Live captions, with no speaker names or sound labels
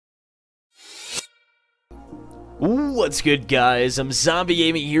What's good, guys? I'm Zombie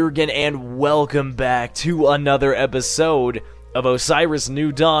Gaming here again, and welcome back to another episode of Osiris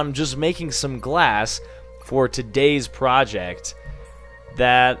New Dawn. I'm just making some glass for today's project.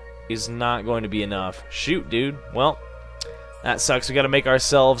 That is not going to be enough. Shoot, dude. Well, that sucks. We gotta make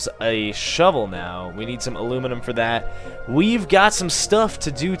ourselves a shovel now. We need some aluminum for that. We've got some stuff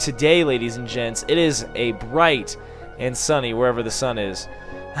to do today, ladies and gents. It is a bright and sunny, wherever the sun is.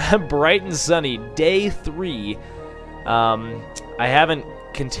 Bright and sunny, day 3. I haven't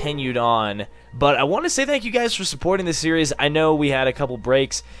continued on, but I want to say thank you guys for supporting this series. I know we had a couple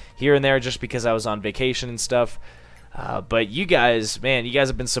breaks here and there just because I was on vacation and stuff, but you guys, man, you guys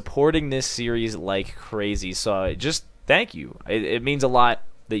have been supporting this series like crazy, so just thank you. It means a lot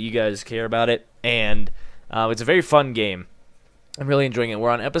that you guys care about it, and it's a very fun game. I'm really enjoying it. We're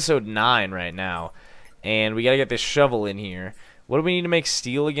on episode 9 right now, and we gotta get this shovel in here. What do we need to make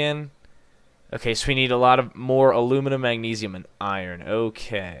steel again? Okay, so we need a lot of more aluminum, magnesium, and iron.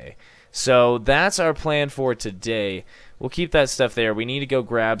 Okay, so that's our plan for today. We'll keep that stuff there. We need to go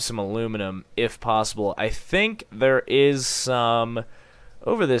grab some aluminum if possible. I think there is some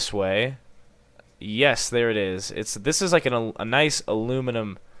over this way. Yes, there it is. This is like a nice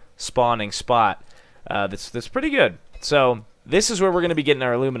aluminum spawning spot. That's pretty good. So this is where we're going to be getting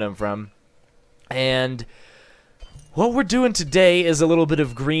our aluminum from, and what we're doing today is a little bit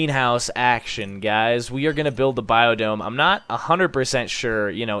of greenhouse action, guys. We are going to build the biodome. I'm not 100% sure,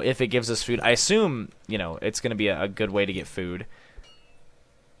 if it gives us food. I assume, it's going to be a good way to get food.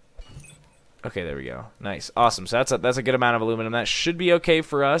 Okay, there we go. Nice. Awesome. So that's a good amount of aluminum. That should be okay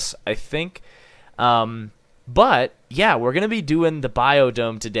for us, I think. But, yeah, we're going to be doing the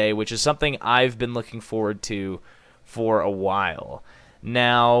biodome today, which is something I've been looking forward to for a while.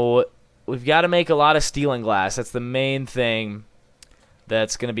 Now, we've got to make a lot of steel and glass. That's the main thing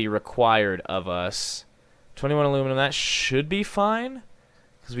that's going to be required of us. 21 aluminum, that should be fine,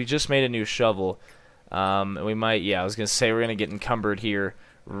 because we just made a new shovel. And we might, yeah, I was going to say we're going to get encumbered here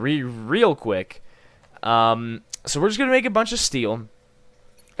real quick. So we're just going to make a bunch of steel.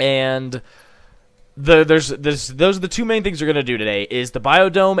 And those are the two main things we're going to do today, is the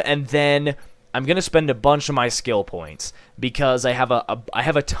biodome, and then I'm going to spend a bunch of my skill points, because I have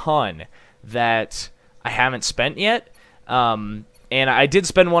a ton that I haven't spent yet, and I did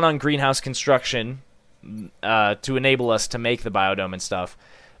spend one on greenhouse construction to enable us to make the biodome and stuff,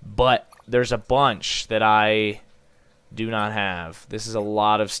 but there's a bunch that I do not have. This is a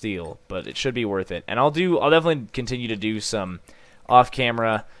lot of steel, but it should be worth it, and I'll definitely continue to do some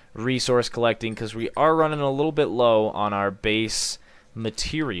off-camera resource collecting, because we are running a little bit low on our base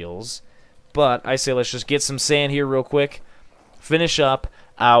materials. But I say let's just get some sand here real quick, finish up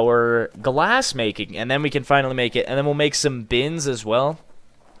our glass making, and then we can finally make it. And then we'll make some bins as well,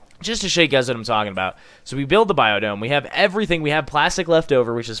 just to show you guys what I'm talking about. So we build the biodome. We have everything. We have plastic left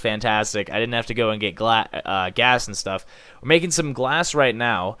over, which is fantastic. I didn't have to go and get gas and stuff. We're making some glass right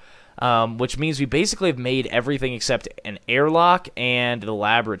now, which means we basically have made everything except an airlock and the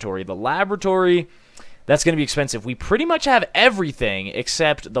laboratory. The laboratory, that's going to be expensive. We pretty much have everything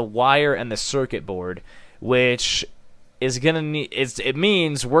except the wire and the circuit board, which is going to need, it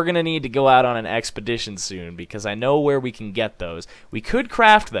means we're going to need to go out on an expedition soon, because I know where we can get those. We could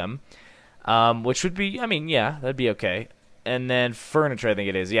craft them, which would be, I mean, yeah, that'd be okay. And then furniture, I think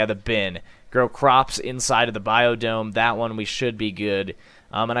it is. Yeah, the bin. Grow crops inside of the biodome. That one we should be good.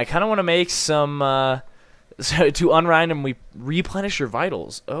 And I kind of want to make some, so to unwind them, we replenish your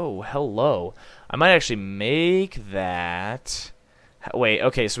vitals. Oh, hello. I might actually make that. Wait,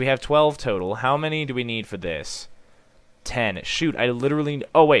 okay, so we have 12 total. How many do we need for this? 10. Shoot, I literally...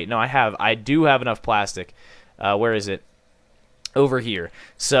 Oh, wait, no, I do have enough plastic. Where is it? Over here.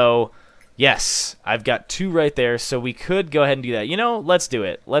 So, yes, I've got 2 right there, so we could go ahead and do that. Let's do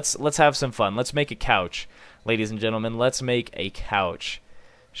it. Let's have some fun. Let's make a couch, ladies and gentlemen. Let's make a couch,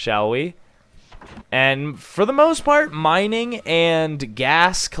 shall we? And for the most part, mining and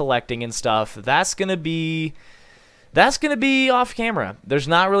gas collecting and stuff, that's gonna be off camera. There's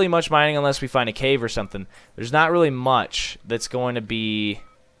not really much mining unless we find a cave or something. There's not really much that's going to be,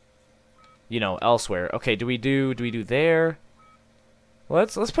 elsewhere. Okay, do we do there?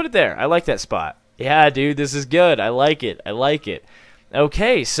 Let's put it there. I like that spot. Yeah, dude, this is good. I like it. I like it.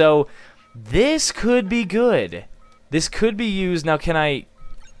 Okay, so this could be good. This could be used. Now, can I...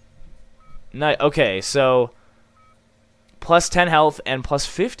 No, okay, so plus 10 health and plus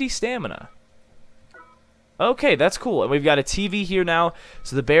 50 stamina. Okay, that's cool. And we've got a TV here now,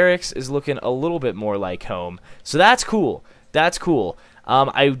 so the barracks is looking a little bit more like home. So that's cool. That's cool.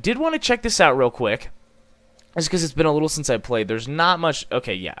 I did want to check this out real quick. Just because it's been a little since I played. There's not much...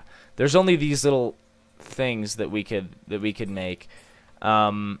 Okay, yeah. There's only these little things that we could make.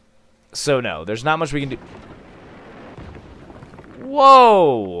 So no, there's not much we can do.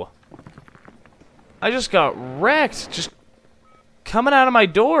 Whoa! I just got wrecked. Just coming out of my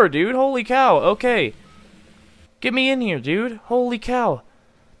door, dude. Holy cow. Okay. Get me in here, dude. Holy cow.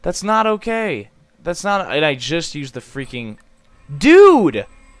 That's not okay. That's not... And I just used the freaking... Dude!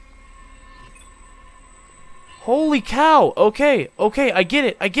 Holy cow. Okay. Okay, I get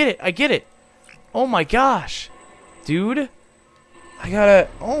it. I get it. I get it. Oh my gosh. Dude. I gotta...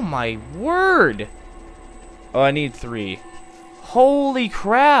 Oh my word. Oh, I need 3. Holy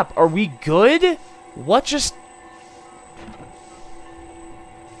crap. Are we good? What just...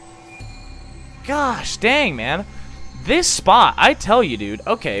 Gosh dang, man. This spot, I tell you, dude.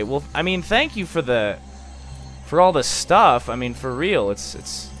 Okay, well, I mean, thank you for all the stuff. I mean, for real,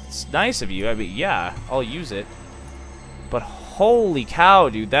 it's nice of you. I mean, yeah, I'll use it. But holy cow,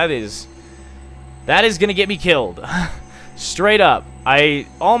 dude, that is gonna get me killed. Straight up. I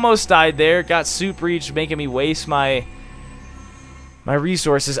almost died there. Got soup breached, making me waste my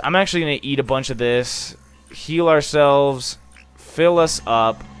resources. I'm actually gonna eat a bunch of this, heal ourselves, fill us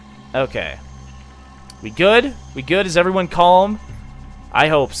up. Okay. We good? We good? Is everyone calm? I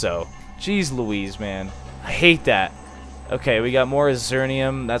hope so. Jeez Louise, man. I hate that. Okay, we got more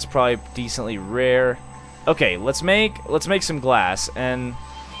Azurnium. That's probably decently rare. Okay, let's make some glass, and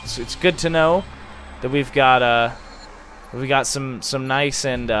it's good to know that we've got some nice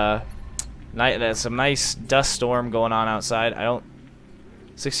and some nice dust storm going on outside.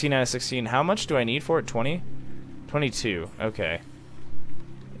 16 out of 16. How much do I need for it? 20? 22. Okay.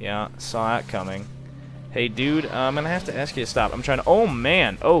 Yeah, saw that coming. Hey, dude, I'm gonna have to ask you to stop. I'm trying to... Oh,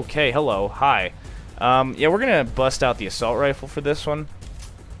 man. Okay, hello. Hi. Yeah, we're gonna bust out the assault rifle for this one.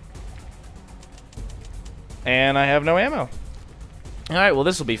 And I have no ammo. Alright, well,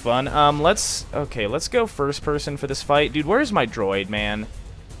 this will be fun. Let's go first person for this fight. Dude, where's my droid, man?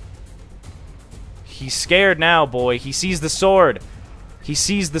 He's scared now, boy. He sees the sword. He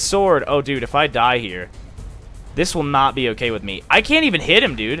sees the sword. Oh, dude, if I die here... This will not be okay with me. I can't even hit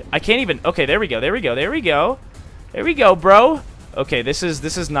him, dude. I can't even... Okay, there we go. There we go. There we go. There we go, bro. Okay, this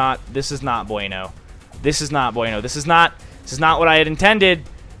is not bueno. This is not bueno. This is not what I had intended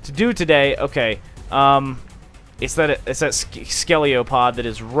to do today. Okay. It's that Skeleopod that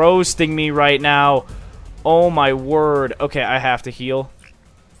is roasting me right now. Oh my word. Okay, I have to heal.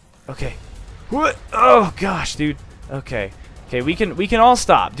 Okay. What? Oh gosh, dude. Okay. Okay, we can all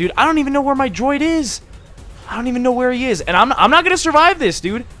stop. Dude, I don't even know where my droid is. I don't even know where he is. And I'm not going to survive this,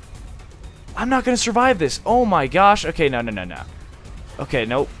 dude. I'm not going to survive this. Oh, my gosh. Okay, no. Okay,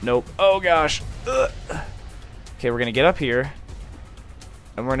 nope. Oh, gosh. Ugh. Okay, we're going to get up here.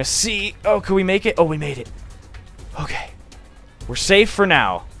 And we're going to see. Oh, can we make it? Oh, we made it. Okay. We're safe for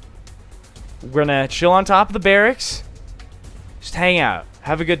now. We're going to chill on top of the barracks. Just hang out.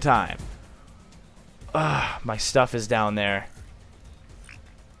 Have a good time. My stuff is down there.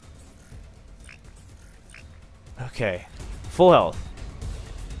 Okay, full health.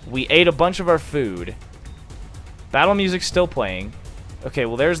 We ate a bunch of our food. Battle music's still playing. Okay,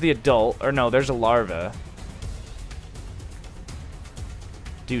 well there's the adult. Or no, there's a larva.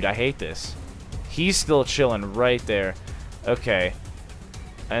 Dude, I hate this. He's still chilling right there. Okay.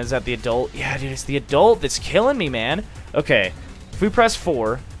 And is that the adult? Yeah, dude, it's the adult that's killing me, man. Okay, if we press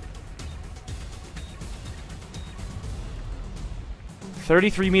 4.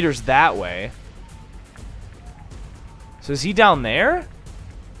 33 meters that way. So is he down there?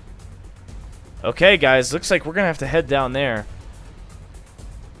 Okay, guys. Looks like we're going to have to head down there.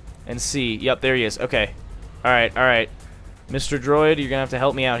 And see. Yep, there he is. Okay. Alright, alright. Mr. Droid, you're going to have to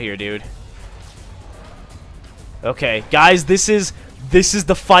help me out here, dude. Okay. Guys, this is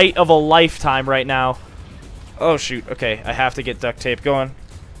the fight of a lifetime right now. Oh, shoot. Okay, I have to get duct tape going.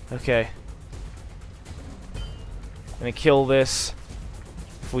 Okay. Gonna kill this.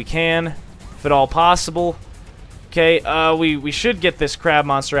 If we can. If at all possible. Okay, we should get this crab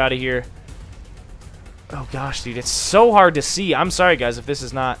monster out of here. Oh gosh, dude, it's so hard to see. I'm sorry, guys, if this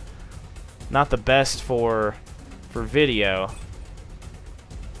is not the best for video.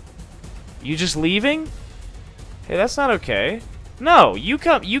 You just leaving? Hey, that's not okay. No, you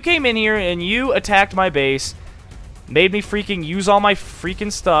came in here and you attacked my base, made me freaking use all my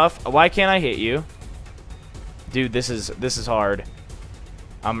freaking stuff. Why can't I hit you? Dude, this is hard.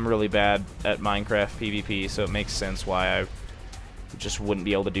 I'm really bad at Minecraft PvP, so it makes sense why I just wouldn't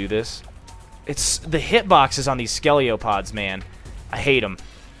be able to do this. It's the hitboxes on these Skeleopods, man. I hate them.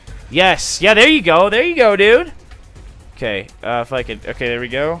 Yes. Yeah, there you go. There you go, dude. Okay, if I could... Okay, there we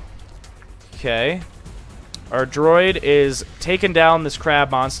go. Okay. Our droid is taking down this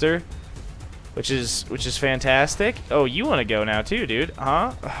crab monster. which is fantastic. Oh, you want to go now too, dude?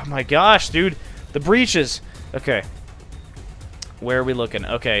 Huh? Oh my gosh, dude. The breaches. Okay. Where are we looking?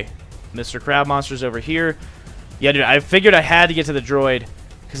 Okay. Mr. Crab Monster's over here. Yeah, dude, I figured I had to get to the droid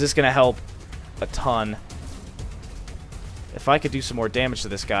because it's going to help a ton. If I could do some more damage to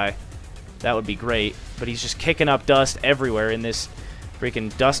this guy, that would be great. But he's just kicking up dust everywhere in this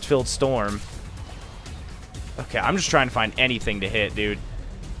freaking dust-filled storm. Okay, I'm just trying to find anything to hit, dude.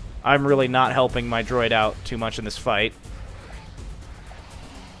 I'm really not helping my droid out too much in this fight.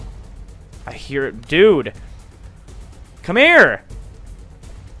 I hear it. Dude! Come here!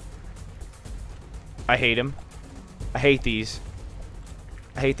 I hate him. I hate these.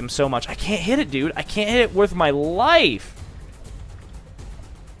 I hate them so much. I can't hit it, dude. I can't hit it worth my life.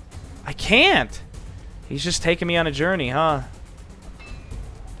 I can't. He's just taking me on a journey, huh?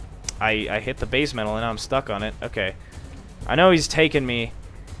 I hit the base metal and now I'm stuck on it. Okay. I know he's taking me.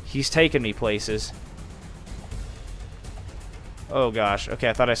 He's taking me places. Oh gosh. Okay,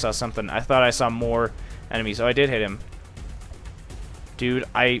 I thought I saw something. I thought I saw more enemies. Oh, I did hit him. Dude,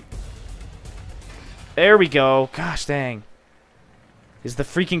 there we go. Gosh dang. Is the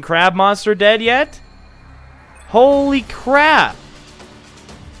freaking crab monster dead yet? Holy crap.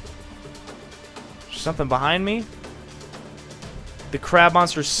 There's something behind me? The crab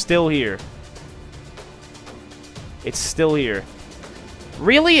monster's still here. It's still here.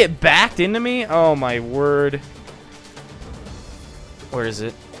 Really? It backed into me? Oh my word. Where is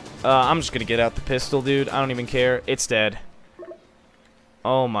it? I'm just gonna get out the pistol, dude. I don't even care. It's dead.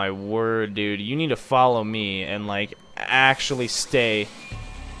 Oh my word, dude. You need to follow me and, like, actually stay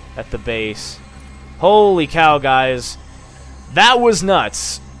at the base. Holy cow, guys. That was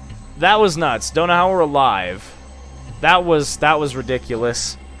nuts. That was nuts. Don't know how we're alive. That was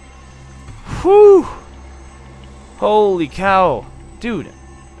ridiculous. Whew. Holy cow. Dude,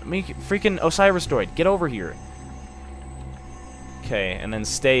 freaking Osiris droid, get over here. Okay, and then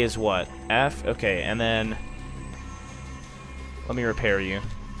stay is what? F? Okay, and then let me repair you.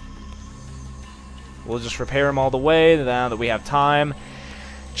 We'll just repair him all the way now that we have time.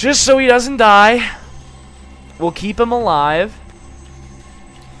 Just so he doesn't die. We'll keep him alive.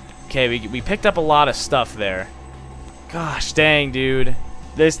 Okay, we picked up a lot of stuff there. Gosh dang, dude.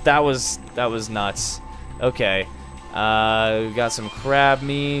 That was nuts. Okay. We got some crab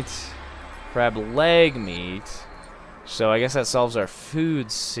meat. Crab leg meat. So I guess that solves our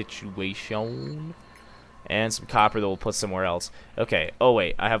food situation. And some copper that we'll put somewhere else. Okay. Oh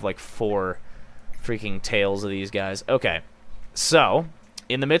wait, I have like 4 freaking tails of these guys. Okay. So,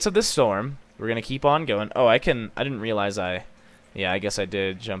 in the midst of this storm, we're gonna keep on going. Oh, I didn't realize yeah, I guess I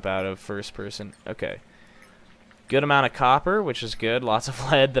did jump out of first person. Okay. Good amount of copper, which is good. Lots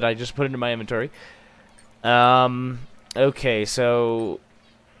of lead that I just put into my inventory. Okay, so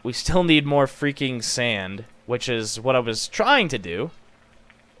we still need more freaking sand, which is what I was trying to do.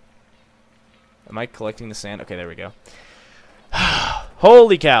 Am I collecting the sand? Okay, there we go.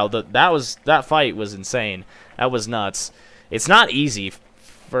 Holy cow, that fight was insane. That was nuts. It's not easy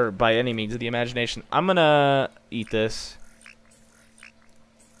by any means of the imagination. I'm gonna eat this.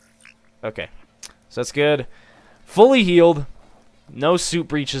 Okay, so that's good. Fully healed. No suit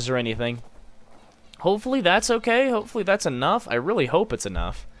breaches or anything. Hopefully that's okay. Hopefully that's enough. I really hope it's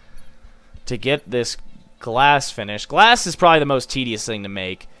enough to get this glass finished. Glass is probably the most tedious thing to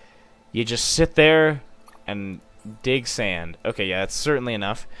make. You just sit there and dig sand. Okay, yeah, that's certainly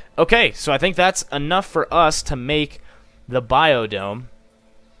enough. Okay, so I think that's enough for us to make the biodome.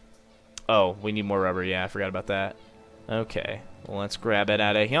 Oh, we need more rubber. Yeah, I forgot about that. Okay, well, let's grab it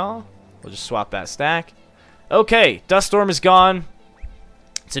out of here. We'll just swap that stack. Okay, dust storm is gone.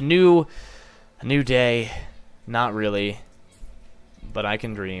 It's a new day. Not really, but I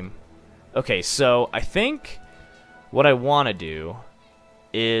can dream. Okay, so I think what I want to do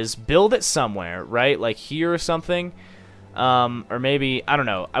is build it somewhere, right? Like here or something. Or maybe, I don't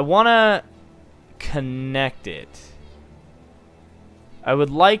know. I want to connect it. I would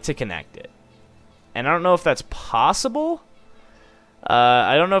like to connect it. And I don't know if that's possible.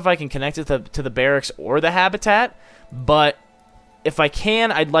 I don't know if I can connect it to the barracks or the habitat, but if I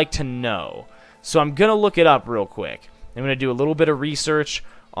can, I'd like to know. So I'm going to look it up real quick. I'm going to do a little bit of research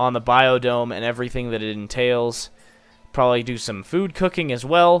on the biodome and everything that it entails. Probably do some food cooking as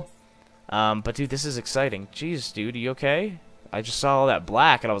well. But dude, this is exciting. Jeez, dude, are you okay? I just saw all that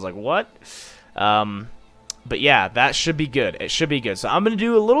black and I was like, what? But yeah, that should be good. It should be good. So I'm going to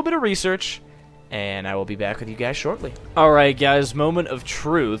do a little bit of research, and I will be back with you guys shortly. Alright guys, moment of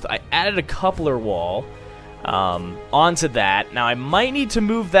truth. I added a coupler wall onto that. Now I might need to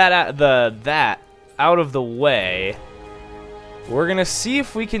move that out of the way. We're gonna see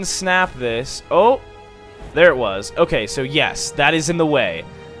if we can snap this. Oh, there it was. Okay, so yes, that is in the way,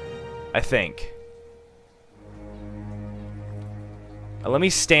 I think. Let me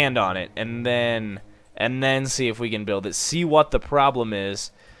stand on it and then see if we can build it. See what the problem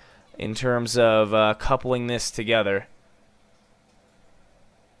is in terms of coupling this together.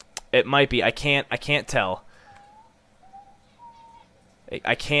 It might be. I can't tell.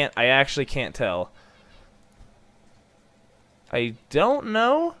 I actually can't tell. I don't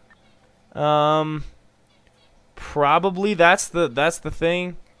know. Probably that's the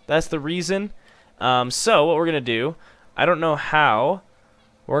thing. That's the reason. So what we're gonna do, I don't know how.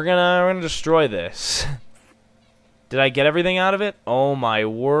 We're gonna destroy this. Did I get everything out of it? Oh my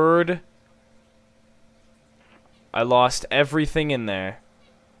word. I lost everything in there.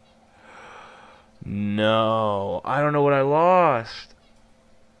 No, I don't know what I lost.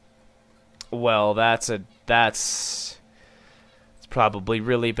 Well, it's probably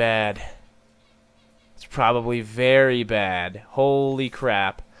really bad. It's probably very bad. Holy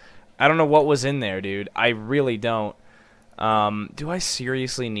crap. I don't know what was in there, dude. I really don't. Do I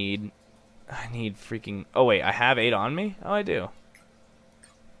seriously need... I need freaking... Oh, wait, I have 8 on me? Oh, I do.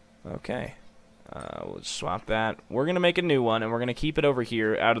 Okay. We'll just swap that. We're going to make a new one, and we're going to keep it over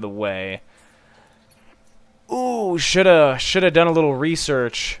here out of the way. Ooh, shoulda done a little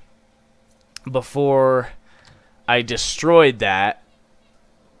research before I destroyed that.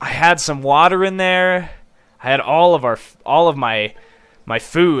 I had some water in there. I had all of my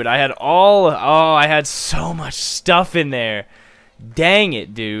food. I had I had so much stuff in there. Dang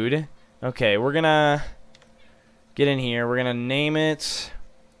it, dude. Okay, we're gonna get in here. We're gonna name it.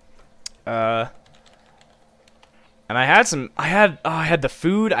 And I had the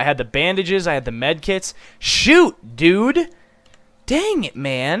food. I had the bandages. I had the med kits. Shoot, dude. Dang it,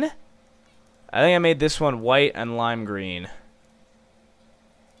 man. I think I made this one white and lime green.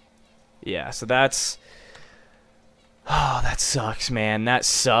 Yeah, so that's... Oh, that sucks, man. That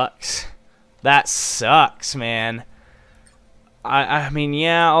sucks. That sucks, man. I mean,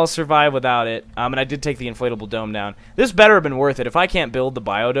 yeah, I'll survive without it. And I did take the inflatable dome down. This better have been worth it. If I can't build the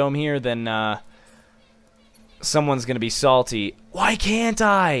biodome here, then someone's gonna be salty. Why can't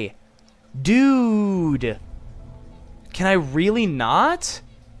I? Dude. Can I really not?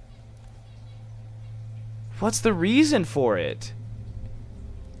 What's the reason for it?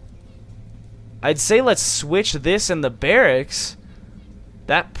 I'd say let's switch this and the barracks.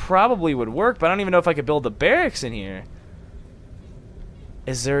 That probably would work, but I don't even know if I could build the barracks in here.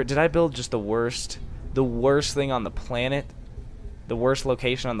 Did I build just the worst thing on the planet? The worst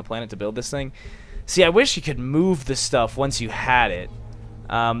location on the planet to build this thing? See, I wish you could move the stuff once you had it.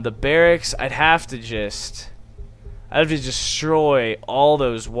 The barracks, I'd have to destroy all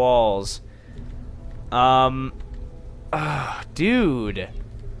those walls. Dude.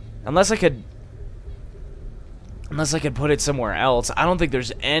 Unless I could put it somewhere else. I don't think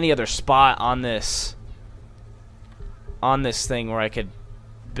there's any other spot on this thing where I could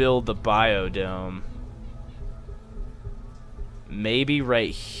build the biodome. Maybe right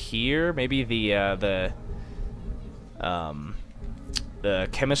here. Maybe the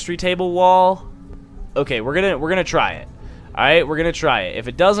chemistry table wall. Okay, we're gonna try it. All right, we're gonna try it. If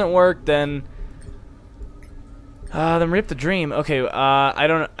it doesn't work, then rip the dream. Okay,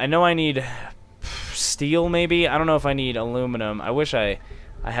 I know I need steel, maybe. I don't know if I need aluminum. I wish I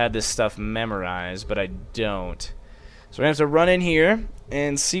had this stuff memorized, but I don't. So we're gonna have to run in here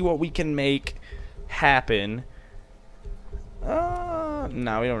and see what we can make happen. No,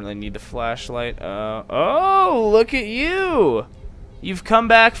 we don't really need the flashlight. Oh, look at you! You've come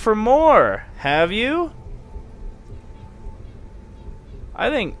back for more, have you? I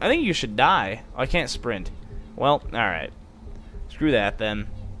think you should die. Oh, I can't sprint. Well, all right. Screw that then.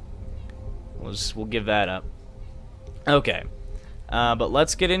 We'll give that up. Okay. But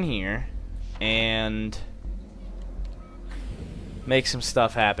let's get in here and make some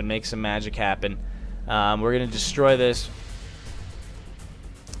stuff happen. Make some magic happen. We're gonna destroy this.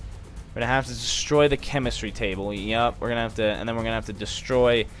 We're gonna have to destroy the chemistry table. Yep. We're gonna have to, and then we're gonna have to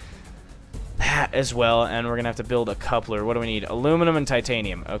destroy that as well. And we're gonna have to build a coupler. What do we need? Aluminum and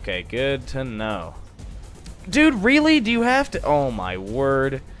titanium. Okay, good to know. Dude, really? Do you have to? Oh my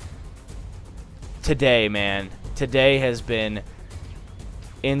word. Today, man. Today has been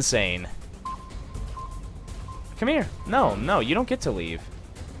insane. Come here. No, you don't get to leave.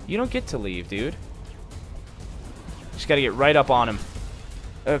 You don't get to leave, dude. Just gotta get right up on him.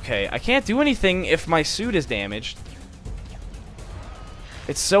 Okay, I can't do anything if my suit is damaged.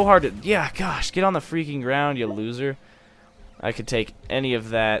 It's so hard to... Yeah, gosh, get on the freaking ground, you loser. I could take any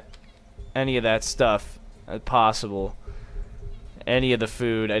of that stuff possible. any of the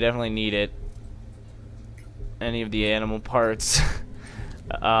food. I definitely need it. Any of the animal parts.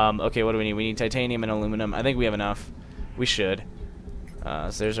 Okay, what do we need? We need titanium and aluminum. I think we have enough. We should. So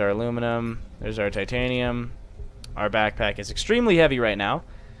there's our aluminum. There's our titanium. Our backpack is extremely heavy right now.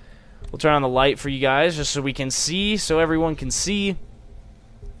 We'll turn on the light for you guys just so we can see, so everyone can see.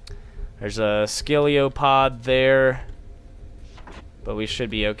 There's a scaleopod there. But we should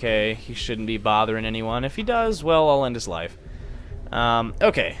be okay. He shouldn't be bothering anyone. If he does, well, I'll end his life.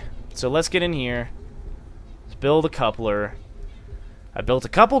 Okay, so let's get in here. Let's build a coupler. I built a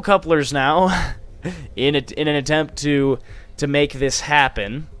couple couplers now in an attempt to make this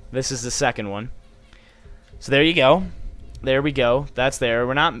happen. This is the second one. So there you go. There we go. That's there.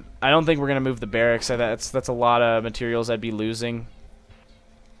 We're not. I don't think we're gonna move the barracks. That's a lot of materials I'd be losing.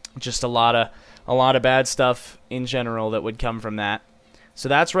 Just a lot of bad stuff in general that would come from that. So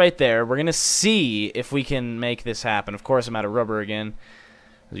that's right there. We're gonna see if we can make this happen. Of course, I'm out of rubber again.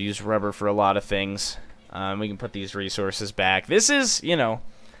 We use rubber for a lot of things. We can put these resources back. This is, you know,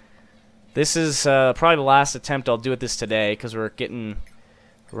 this is probably the last attempt I'll do at this today because we're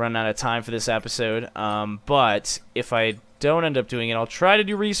running out of time for this episode. But if I don't end up doing it, I'll try to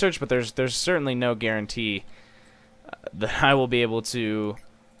do research. But there's certainly no guarantee that I will be able to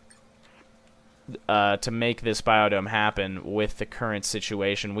make this biodome happen with the current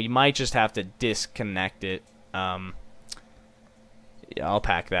situation. We might just have to disconnect it. Yeah, I'll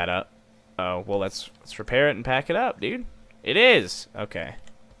pack that up. Oh, well, let's repair it and pack it up, dude. It is. Okay.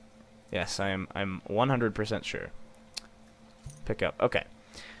 Yes, I'm 100% sure. Pick up. Okay.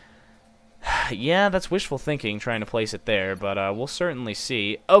 Yeah, that's wishful thinking trying to place it there, but we'll certainly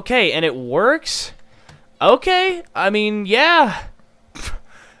see. Okay, and it works? Okay. I mean, yeah.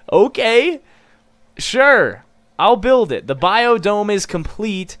 Okay. Sure. I'll build it. The biodome is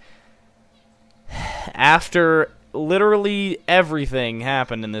complete after literally everything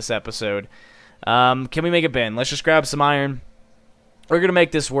happened in this episode. Can we make a bin? Let's just grab some iron. We're going to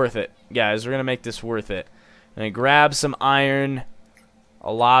make this worth it, guys. We're going to make this worth it. I'm going to grab some iron.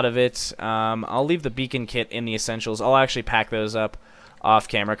 A lot of it. I'll leave the beacon kit in the essentials. I'll actually pack those up off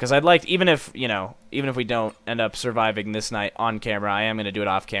camera because I'd like, even if we don't end up surviving this night on camera, I am going to do it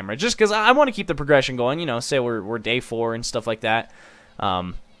off camera just because I want to keep the progression going. You know, say we're day 4 and stuff like that.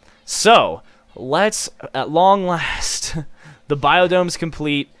 So let's, at long last, the biodome's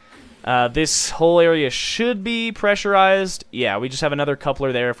complete. This whole area should be pressurized. Yeah, we just have another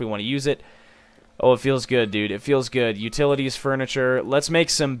coupler there if we want to use it. Oh, it feels good, dude. It feels good. Utilities, furniture. Let's make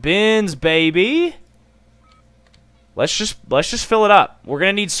some bins, baby. Let's just fill it up. We're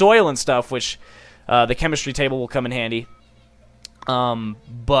gonna need soil and stuff, which the chemistry table will come in handy.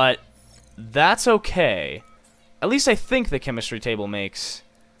 But that's okay. At least I think the chemistry table makes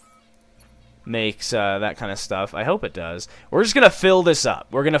that kind of stuff. I hope it does. We're just gonna fill this up.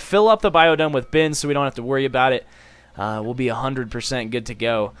 We're gonna fill up the biodome with bins so we don't have to worry about it. We'll be 100% good to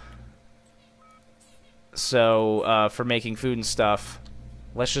go. So for making food and stuff,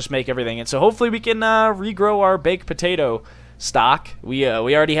 let's just make everything. And so hopefully we can regrow our baked potato stock. We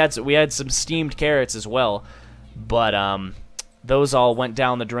already had some steamed carrots as well, but those all went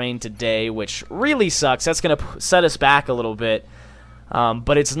down the drain today, which really sucks. That's gonna set us back a little bit.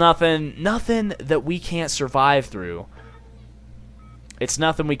 But it's nothing that we can't survive through. It's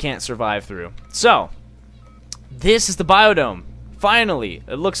nothing we can't survive through. So, this is the biodome. Finally,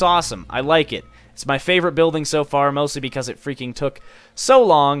 it looks awesome. I like it. It's my favorite building so far, mostly because it freaking took so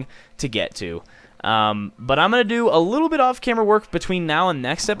long to get to. But I'm going to do a little bit off-camera work between now and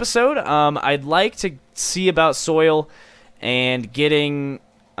next episode. I'd like to see about soil and getting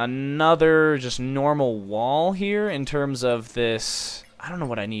another just normal wall here in terms of this. I don't know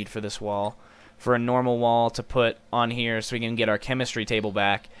what I need for this wall, for a normal wall to put on here so we can get our chemistry table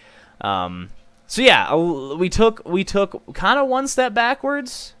back. So yeah, we took kind of one step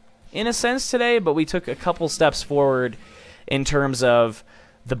backwards in a sense today, but we took a couple steps forward in terms of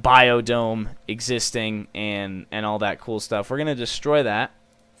the biodome existing and all that cool stuff. We're gonna destroy that,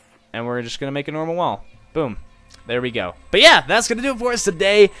 and we're just gonna make a normal wall. Boom. There we go. But yeah, that's going to do it for us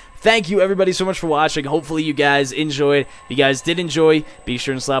today. Thank you, everybody, so much for watching. Hopefully you guys enjoyed. If you guys did enjoy, be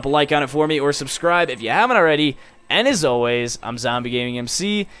sure and slap a like on it for me or subscribe if you haven't already. And as always, I'm Zombie Gaming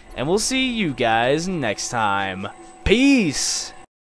MC, and we'll see you guys next time. Peace!